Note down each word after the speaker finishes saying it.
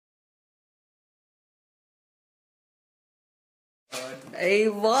Hey,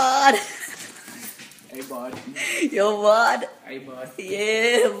 bud. Hey, bud. Yo, bud. Hey, bud.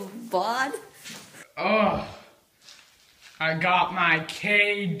 Yeah, bud. Oh, I got my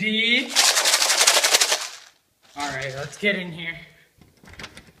KD. Alright, let's get in here.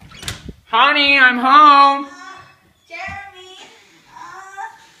 Honey, I'm home. Jeremy.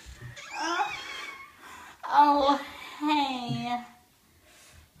 Oh, hey.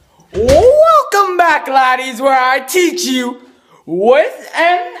 Welcome back, laddies, where I teach you with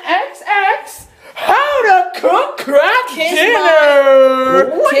NXX how to cook craft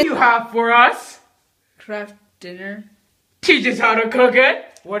dinner. What do you have for us? Craft dinner. Teach us how to cook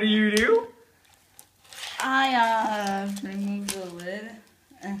it. What do you do? I remove the lid.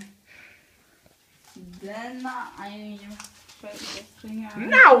 Then I put this thing on.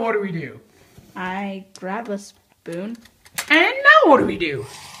 Now what do we do? I grab a spoon. And now what do we do?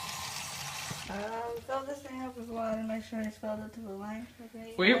 Fill this thing up with water. Make sure it's filled up to the line.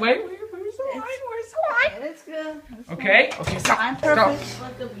 Okay. Wait, where's the line? Where's the line? It's good. Okay, stop. I'm perfect.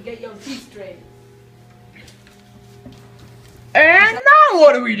 Let them get your teeth straight. And now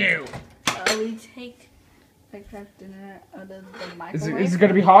what do we do? We take the craft dinner out of the microwave. Is it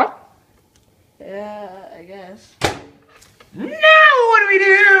gonna be hot? Yeah, I guess. Now what do we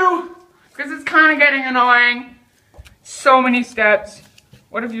do? Because it's kind of getting annoying. So many steps.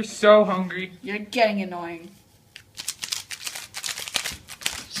 What if you're so hungry? You're getting annoying.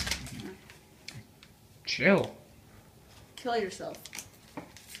 Chill. Kill yourself.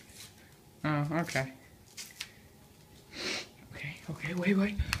 Oh, okay. Okay,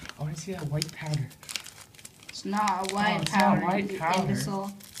 wait. I want to see that white powder. It's not a white it's powder. not white you powder.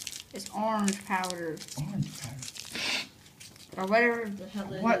 imbecile. It's orange powder. Orange powder. Or whatever the hell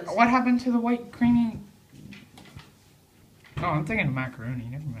it is. What happened to the white creamy? Oh, I'm thinking of macaroni.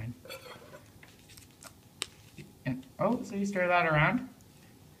 Never mind. And, so you stir that around?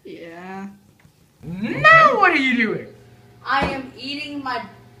 Yeah. Now what are you doing? I am eating my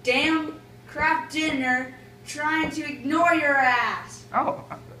damn craft dinner, trying to ignore your ass. Oh,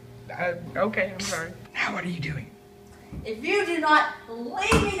 okay, I'm sorry. Now what are you doing? If you do not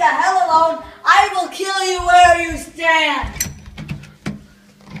leave me the hell alone, I will kill you where you stand.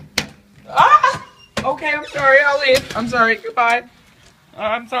 Ah! Okay, I'm sorry, I'll leave. I'm sorry, goodbye.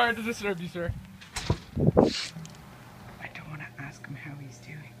 I'm sorry to disturb you, sir. I don't want to ask him how he's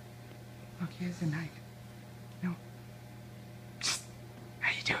doing. Look, he has a knife. No.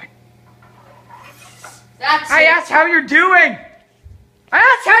 How you doing? I asked how you're doing! I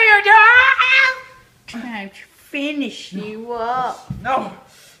asked how you're doing! Time to finish you up. No!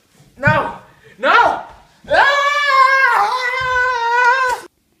 Ah!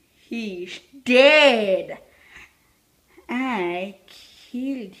 He's dead. I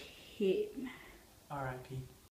killed him. R.I.P.